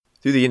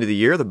Through the end of the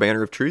year, the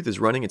Banner of Truth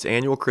is running its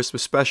annual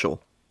Christmas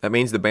special. That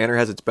means the Banner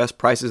has its best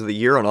prices of the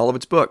year on all of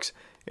its books.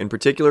 In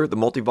particular, the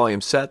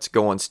multi-volume sets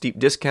go on steep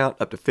discount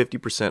up to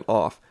 50%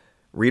 off.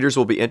 Readers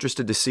will be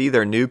interested to see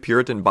their new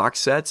Puritan box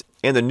sets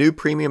and the new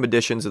premium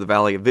editions of the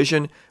Valley of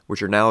Vision,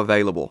 which are now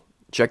available.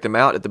 Check them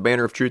out at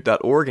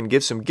thebanneroftruth.org and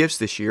give some gifts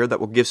this year that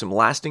will give some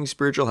lasting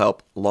spiritual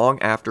help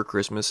long after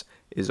Christmas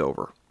is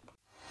over.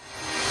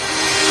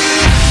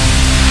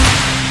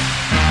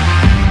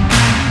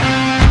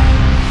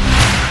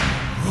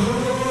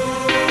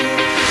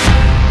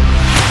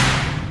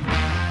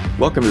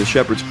 Welcome to the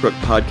Shepherd's Crook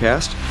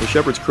podcast. The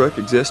Shepherd's Crook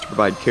exists to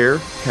provide care,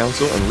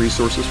 counsel, and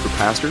resources for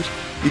pastors.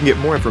 You can get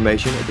more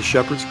information at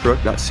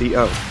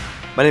theshepherdscrook.co.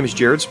 My name is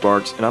Jared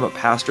Sparks, and I'm a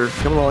pastor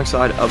coming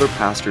alongside other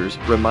pastors,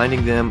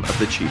 reminding them of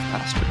the chief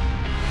pastor.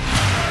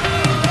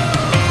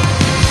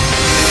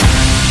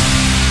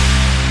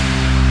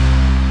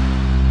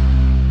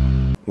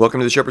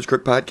 Welcome to the Shepherd's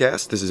Crook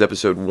podcast. This is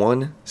episode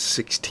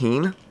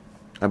 116,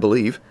 I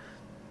believe.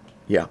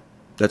 Yeah.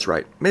 That's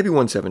right. Maybe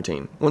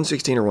 117.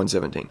 116 or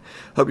 117.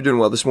 Hope you're doing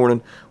well this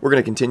morning. We're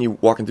going to continue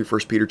walking through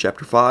 1 Peter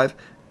chapter 5.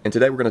 And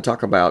today we're going to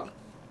talk about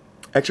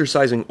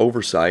exercising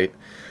oversight,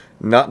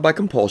 not by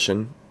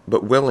compulsion,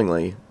 but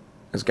willingly,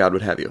 as God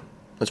would have you.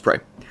 Let's pray.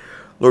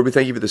 Lord, we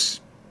thank you for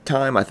this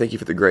time. I thank you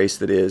for the grace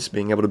that is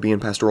being able to be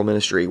in pastoral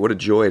ministry. What a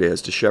joy it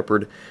is to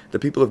shepherd the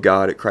people of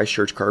God at Christ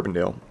Church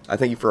Carbondale. I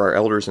thank you for our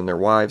elders and their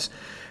wives,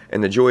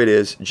 and the joy it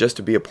is just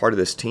to be a part of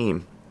this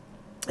team.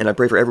 And I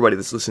pray for everybody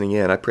that's listening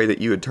in. I pray that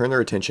you would turn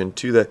their attention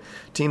to the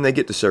team they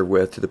get to serve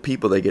with, to the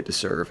people they get to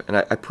serve. And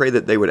I pray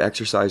that they would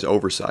exercise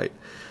oversight,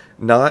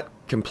 not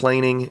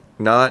complaining,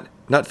 not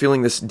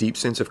feeling this deep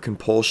sense of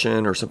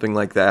compulsion or something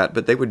like that,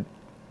 but they would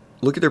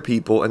look at their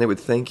people and they would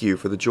thank you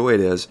for the joy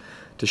it is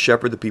to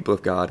shepherd the people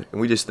of God.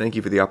 And we just thank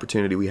you for the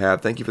opportunity we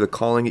have. Thank you for the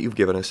calling that you've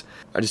given us.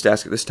 I just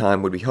ask at this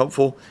time would be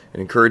helpful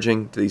and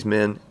encouraging to these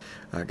men.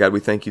 God, we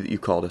thank you that you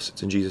called us.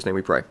 It's in Jesus' name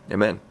we pray.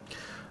 Amen.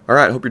 All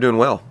right, I hope you're doing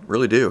well.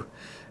 Really do.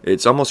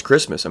 It's almost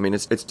Christmas. I mean,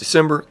 it's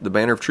December. The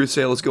Banner of Truth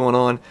sale is going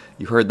on.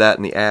 You heard that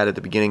in the ad at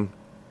the beginning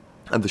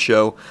of the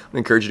show. I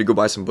encourage you to go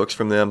buy some books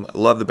from them. I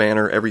love the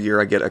Banner. Every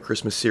year I get a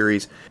Christmas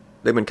series.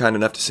 They've been kind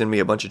enough to send me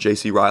a bunch of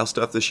J.C. Ryle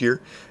stuff this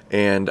year,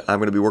 and I'm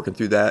going to be working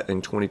through that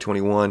in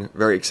 2021.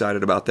 Very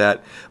excited about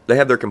that. They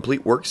have their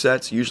complete work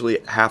sets, usually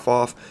half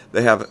off.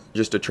 They have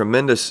just a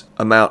tremendous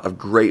amount of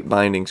great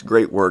bindings,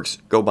 great works.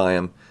 Go buy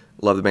them.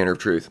 Love the Banner of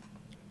Truth.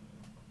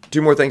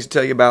 Two more things to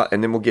tell you about,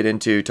 and then we'll get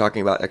into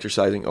talking about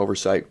exercising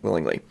oversight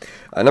willingly.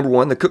 Number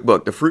one, the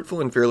Cookbook. The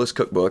Fruitful and Fearless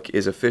Cookbook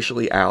is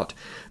officially out.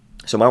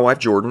 So my wife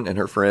Jordan and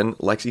her friend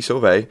Lexi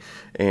Sauve,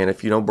 and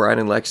if you know Brian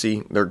and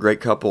Lexi, they're a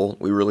great couple.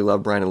 We really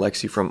love Brian and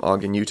Lexi from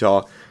Ogden,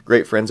 Utah.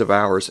 Great friends of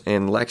ours.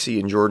 And Lexi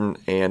and Jordan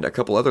and a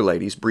couple other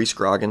ladies, Bree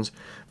Scroggins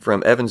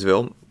from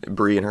Evansville.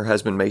 Bree and her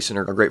husband Mason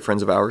are great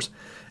friends of ours.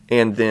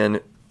 And then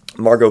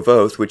Margot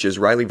Voth, which is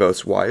Riley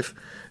Voth's wife.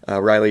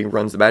 Riley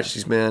runs the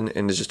Majesty's Men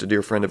and is just a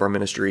dear friend of our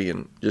ministry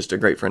and just a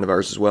great friend of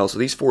ours as well. So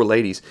these four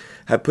ladies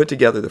have put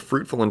together the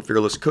Fruitful and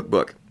Fearless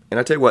Cookbook. And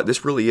I tell you what,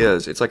 this really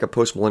is. It's like a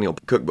post-millennial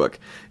cookbook.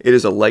 It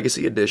is a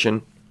legacy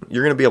edition.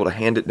 You're going to be able to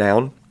hand it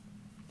down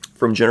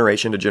from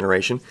generation to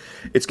generation.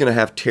 It's going to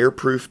have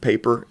tear-proof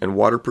paper and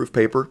waterproof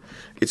paper.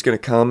 It's going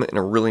to come in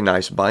a really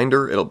nice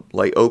binder. It'll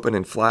lay open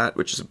and flat,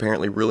 which is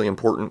apparently really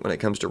important when it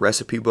comes to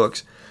recipe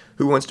books.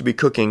 Who wants to be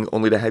cooking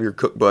only to have your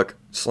cookbook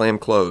slam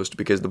closed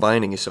because the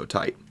binding is so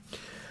tight?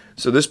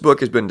 So this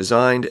book has been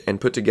designed and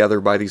put together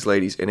by these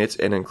ladies, and it's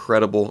an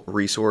incredible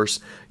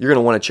resource. You're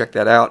going to want to check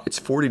that out. It's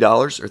 $40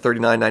 or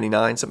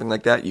 $39.99, something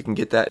like that. You can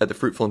get that at the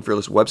Fruitful and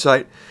Fearless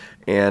website,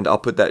 and I'll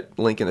put that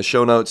link in the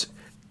show notes.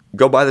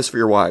 Go buy this for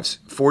your wives.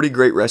 40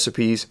 great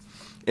recipes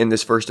in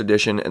this first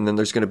edition, and then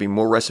there's going to be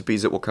more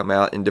recipes that will come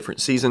out in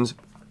different seasons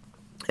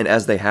and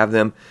as they have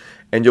them,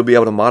 and you'll be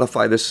able to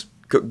modify this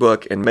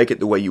cookbook and make it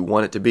the way you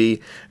want it to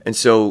be. And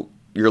so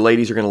your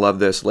ladies are going to love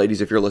this.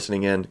 Ladies, if you're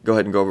listening in, go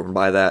ahead and go over and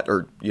buy that,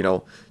 or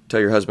tell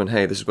your husband,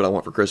 hey, this is what I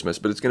want for Christmas.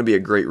 But it's going to be a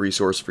great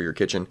resource for your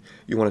kitchen.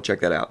 You want to check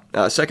that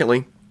out.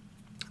 Secondly,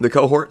 the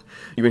Cohort.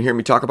 You've been hearing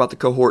me talk about the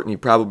Cohort, and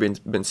you've probably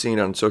been seeing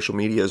it on social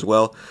media as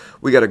well.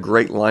 We got a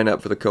great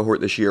lineup for the Cohort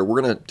this year.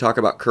 We're going to talk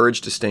about courage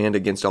to stand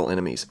against all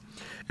enemies.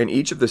 In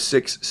each of the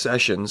 6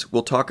 sessions,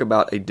 we'll talk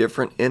about a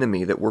different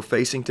enemy that we're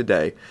facing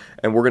today,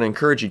 and we're going to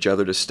encourage each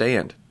other to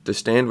stand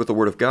with the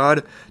Word of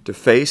God, to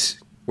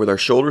face with our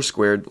shoulders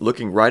squared,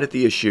 looking right at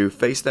the issue,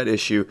 face that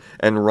issue,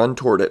 and run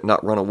toward it,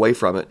 not run away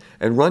from it,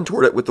 and run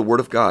toward it with the Word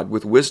of God,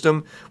 with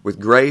wisdom, with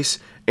grace,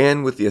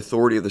 and with the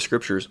authority of the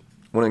Scriptures.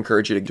 I want to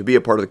encourage you to be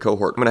a part of the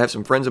Cohort. I'm going to have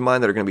some friends of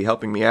mine that are going to be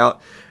helping me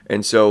out,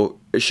 and so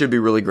it should be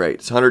really great.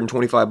 It's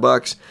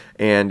 $125,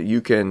 and you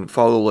can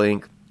follow the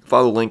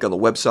link on the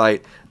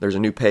website. There's a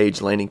new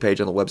landing page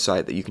on the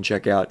website that you can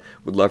check out.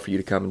 Would love for you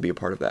to come and be a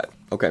part of that.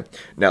 Okay,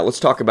 now let's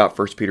talk about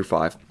 1 Peter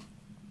 5.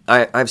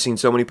 I've seen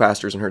so many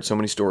pastors and heard so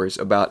many stories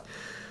about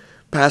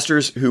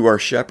pastors who are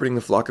shepherding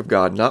the flock of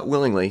God, not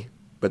willingly,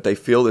 but they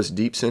feel this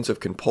deep sense of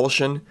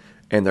compulsion,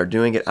 and they're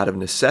doing it out of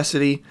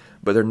necessity,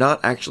 but they're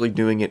not actually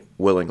doing it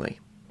willingly.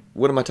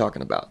 What am I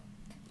talking about?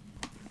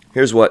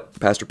 Here's what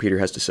Pastor Peter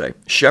has to say.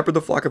 Shepherd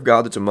the flock of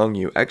God that's among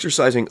you,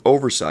 exercising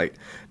oversight,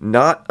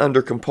 not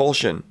under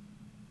compulsion,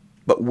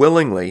 but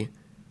willingly,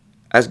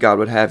 as God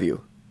would have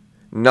you.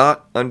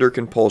 Not under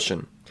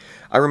compulsion.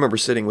 I remember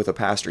sitting with a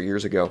pastor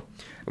years ago,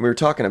 and we were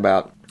talking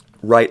about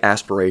right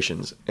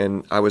aspirations,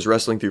 and I was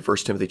wrestling through 1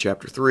 Timothy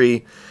chapter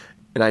 3,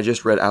 and I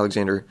just read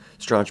Alexander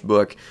Strauch's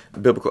book,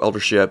 Biblical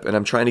Eldership, and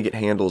I'm trying to get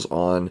handles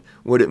on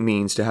what it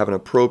means to have an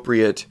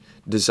appropriate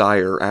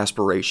desire or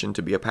aspiration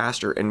to be a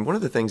pastor. And one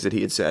of the things that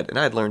he had said, and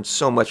I had learned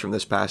so much from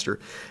this pastor,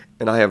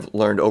 and I have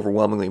learned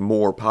overwhelmingly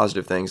more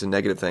positive things than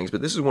negative things,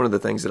 but this is one of the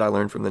things that I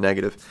learned from the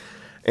negative.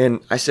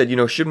 And I said,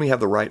 shouldn't we have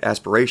the right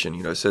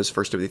aspiration? It says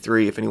 1 Timothy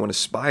 3, if anyone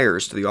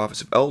aspires to the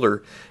office of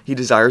elder, he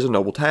desires a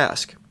noble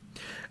task.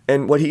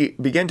 And what he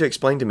began to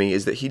explain to me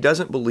is that he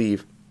doesn't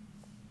believe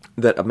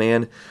that a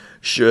man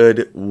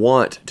should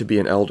want to be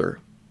an elder.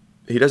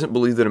 He doesn't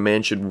believe that a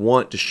man should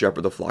want to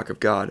shepherd the flock of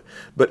God.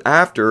 But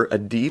after a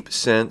deep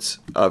sense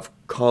of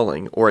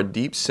calling, or a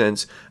deep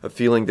sense of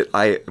feeling that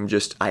I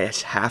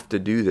have to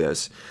do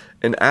this,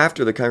 and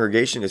after the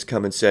congregation has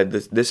come and said,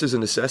 this is a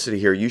necessity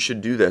here, you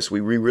should do this, we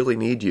really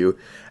need you,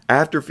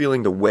 after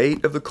feeling the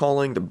weight of the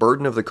calling, the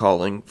burden of the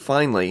calling,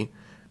 finally,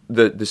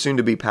 the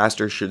soon-to-be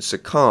pastor should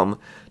succumb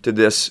to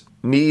this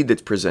need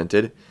that's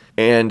presented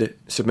and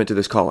submit to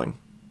this calling.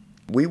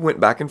 We went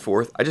back and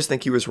forth. I just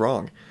think he was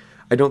wrong.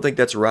 I don't think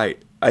that's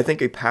right. I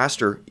think a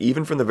pastor,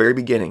 even from the very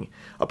beginning,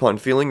 upon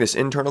feeling this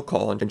internal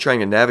call and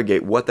trying to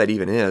navigate what that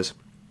even is,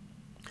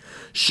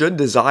 should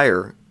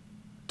desire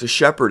to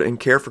shepherd and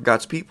care for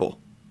God's people.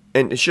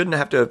 And it shouldn't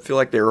have to feel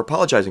like they're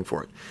apologizing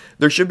for it.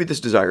 There should be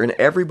this desire. And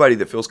everybody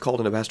that feels called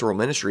into pastoral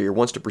ministry or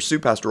wants to pursue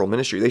pastoral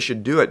ministry, they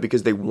should do it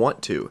because they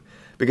want to.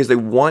 Because they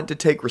want to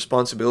take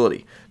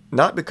responsibility.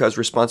 Not because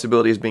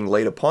responsibility is being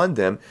laid upon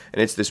them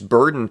and it's this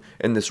burden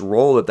and this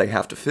role that they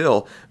have to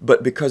fill,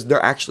 but because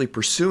they're actually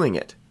pursuing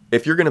it.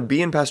 If you're going to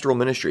be in pastoral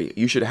ministry,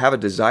 you should have a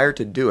desire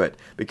to do it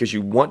because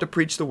you want to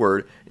preach the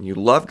word and you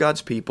love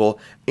God's people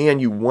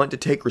and you want to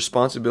take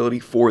responsibility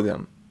for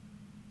them.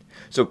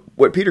 So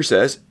what Peter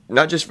says,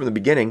 not just from the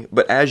beginning,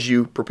 but as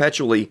you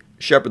perpetually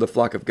shepherd the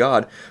flock of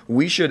God,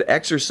 we should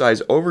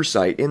exercise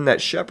oversight in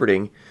that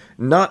shepherding,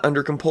 not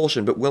under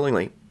compulsion, but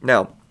willingly.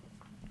 Now,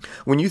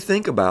 when you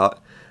think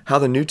about how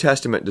the New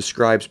Testament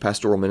describes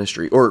pastoral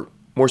ministry, or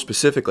more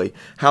specifically,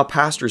 how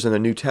pastors in the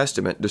New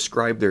Testament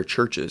describe their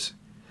churches,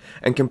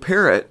 and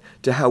compare it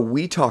to how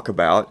we talk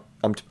about,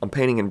 I'm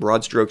painting in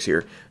broad strokes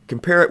here,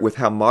 compare it with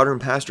how modern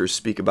pastors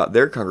speak about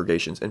their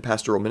congregations and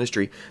pastoral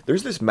ministry,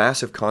 there's this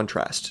massive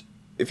contrast.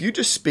 If you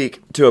just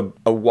speak to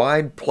a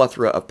wide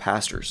plethora of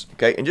pastors,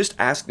 okay, and just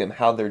ask them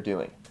how they're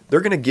doing, they're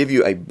going to give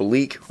you a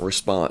bleak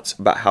response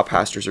about how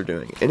pastors are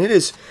doing. And it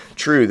is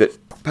true that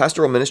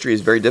pastoral ministry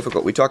is very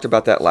difficult. We talked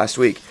about that last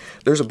week.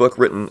 There's a book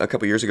written a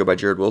couple years ago by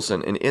Jared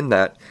Wilson, and in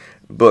that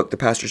book, The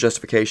Pastor's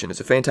Justification, it's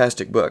a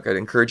fantastic book. I'd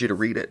encourage you to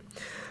read it.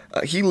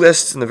 He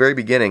lists in the very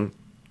beginning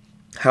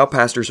how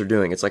pastors are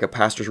doing. It's like a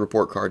pastor's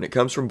report card, and it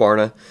comes from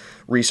Barna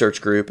Research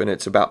Group, and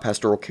it's about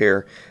pastoral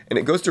care. And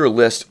it goes through a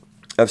list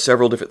of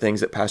several different things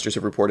that pastors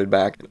have reported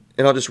back,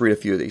 and I'll just read a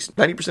few of these.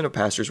 90% of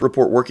pastors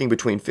report working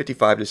between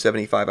 55 to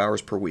 75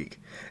 hours per week.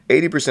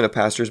 80% of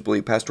pastors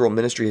believe pastoral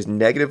ministry has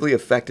negatively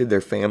affected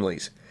their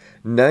families.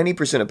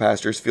 90% of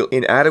pastors feel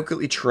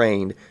inadequately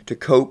trained to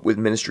cope with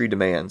ministry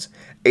demands.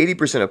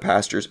 80% of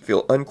pastors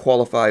feel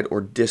unqualified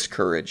or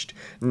discouraged.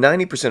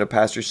 90% of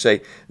pastors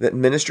say that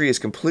ministry is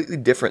completely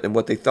different than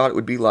what they thought it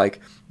would be like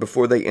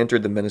before they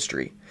entered the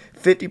ministry.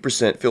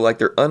 50% feel like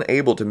they're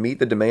unable to meet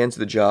the demands of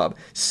the job.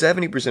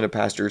 70% of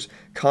pastors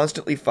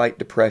constantly fight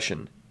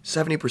depression.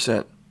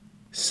 70%.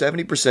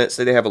 70%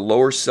 say they have a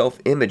lower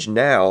self-image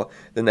now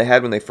than they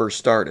had when they first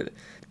started.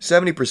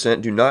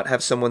 70% do not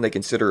have someone they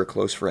consider a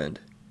close friend.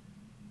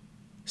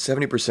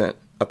 70%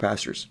 of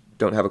pastors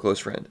don't have a close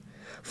friend.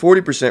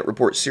 40%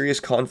 report serious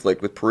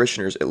conflict with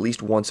parishioners at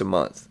least once a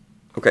month.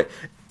 Okay,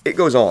 it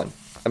goes on.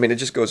 I mean, it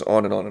just goes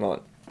on and on and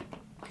on.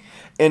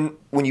 And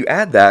when you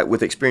add that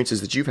with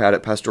experiences that you've had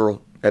at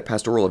pastoral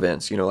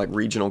events, like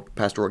regional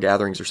pastoral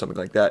gatherings or something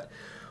like that,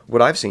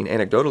 what I've seen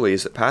anecdotally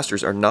is that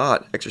pastors are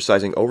not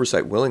exercising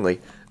oversight willingly.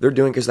 They're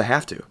doing it because they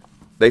have to.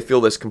 They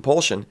feel this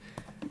compulsion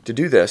to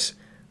do this,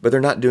 but they're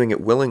not doing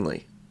it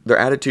willingly. Their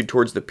attitude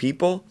towards the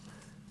people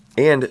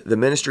and the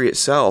ministry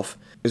itself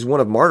is one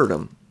of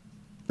martyrdom.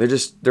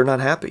 They're not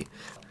happy.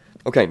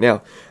 Okay, now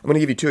I'm going to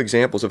give you two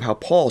examples of how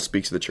Paul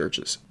speaks to the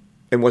churches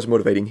and what's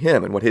motivating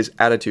him and what his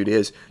attitude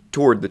is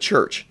toward the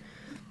church.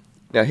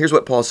 Now here's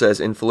what Paul says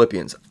in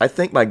Philippians. I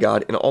thank my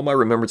God in all my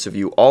remembrance of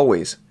you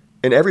always,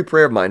 in every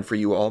prayer of mine for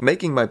you all,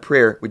 making my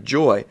prayer with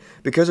joy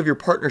because of your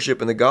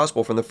partnership in the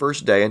gospel from the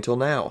first day until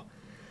now.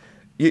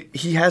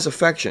 He has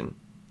affection.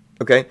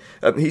 Okay,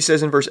 he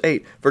says in verse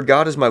 8, for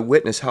God is my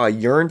witness how I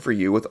yearn for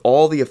you with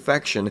all the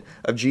affection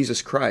of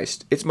Jesus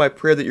Christ. It's my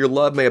prayer that your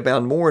love may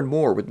abound more and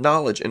more with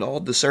knowledge and all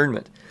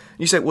discernment.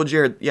 You say, well,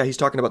 Jared, yeah, he's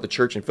talking about the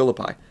church in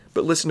Philippi.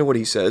 But listen to what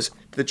he says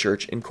to the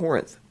church in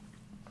Corinth.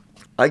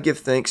 I give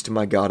thanks to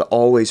my God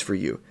always for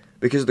you,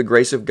 because of the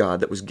grace of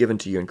God that was given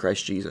to you in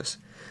Christ Jesus,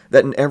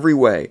 that in every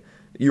way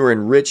You are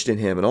enriched in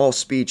him in all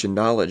speech and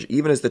knowledge,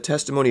 even as the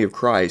testimony of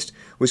Christ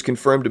was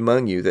confirmed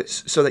among you,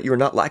 so that you are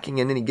not lacking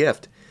in any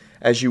gift,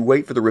 as you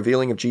wait for the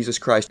revealing of Jesus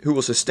Christ, who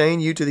will sustain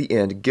you to the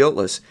end,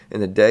 guiltless in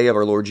the day of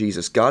our Lord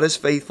Jesus. God is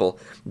faithful,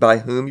 by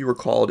whom you were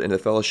called into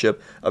the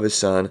fellowship of his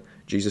Son,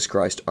 Jesus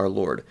Christ our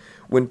Lord.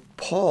 When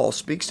Paul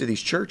speaks to these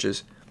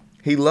churches,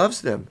 he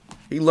loves them.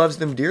 He loves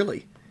them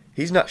dearly.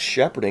 He's not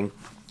shepherding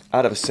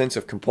out of a sense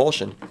of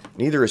compulsion.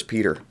 Neither is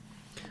Peter.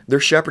 They're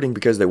shepherding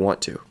because they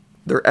want to.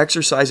 They're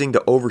exercising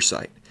the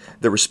oversight,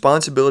 the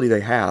responsibility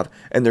they have,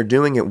 and they're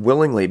doing it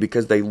willingly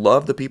because they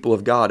love the people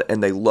of God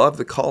and they love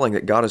the calling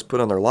that God has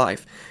put on their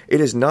life. It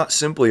is not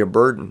simply a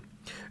burden.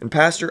 And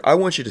Pastor, I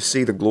want you to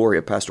see the glory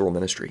of pastoral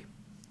ministry.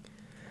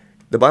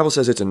 The Bible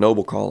says it's a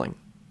noble calling.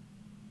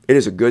 It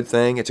is a good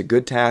thing. It's a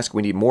good task.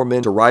 We need more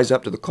men to rise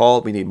up to the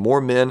call. We need more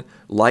men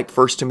like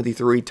 1 Timothy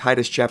 3,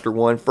 Titus chapter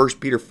 1, 1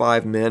 Peter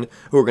 5 men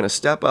who are going to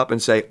step up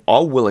and say,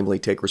 I'll willingly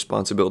take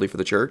responsibility for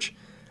the church.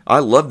 I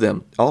love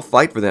them. I'll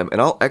fight for them,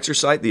 and I'll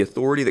exercise the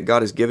authority that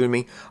God has given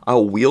me.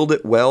 I'll wield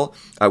it well.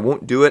 I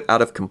won't do it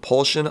out of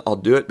compulsion. I'll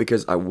do it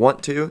because I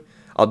want to.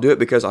 I'll do it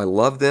because I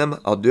love them.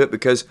 I'll do it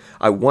because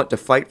I want to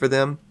fight for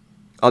them.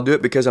 I'll do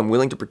it because I'm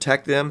willing to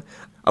protect them.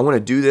 I want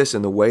to do this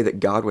in the way that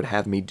God would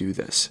have me do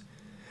this.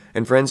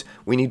 And friends,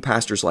 we need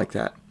pastors like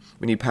that.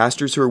 We need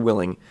pastors who are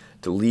willing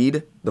to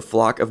lead the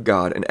flock of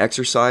God and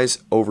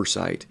exercise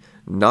oversight,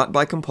 not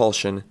by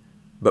compulsion,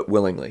 but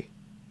willingly.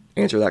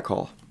 Answer that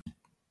call.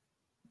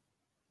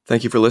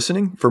 Thank you for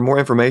listening. For more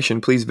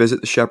information, please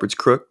visit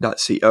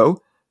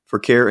theshepherdscrook.co. For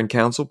care and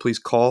counsel, please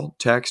call,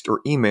 text, or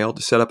email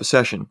to set up a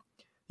session.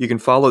 You can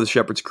follow The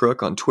Shepherd's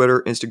Crook on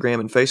Twitter, Instagram,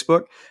 and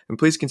Facebook. And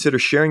please consider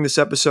sharing this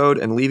episode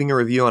and leaving a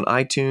review on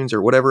iTunes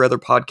or whatever other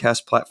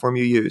podcast platform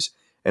you use.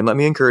 And let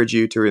me encourage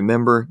you to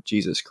remember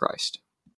Jesus Christ.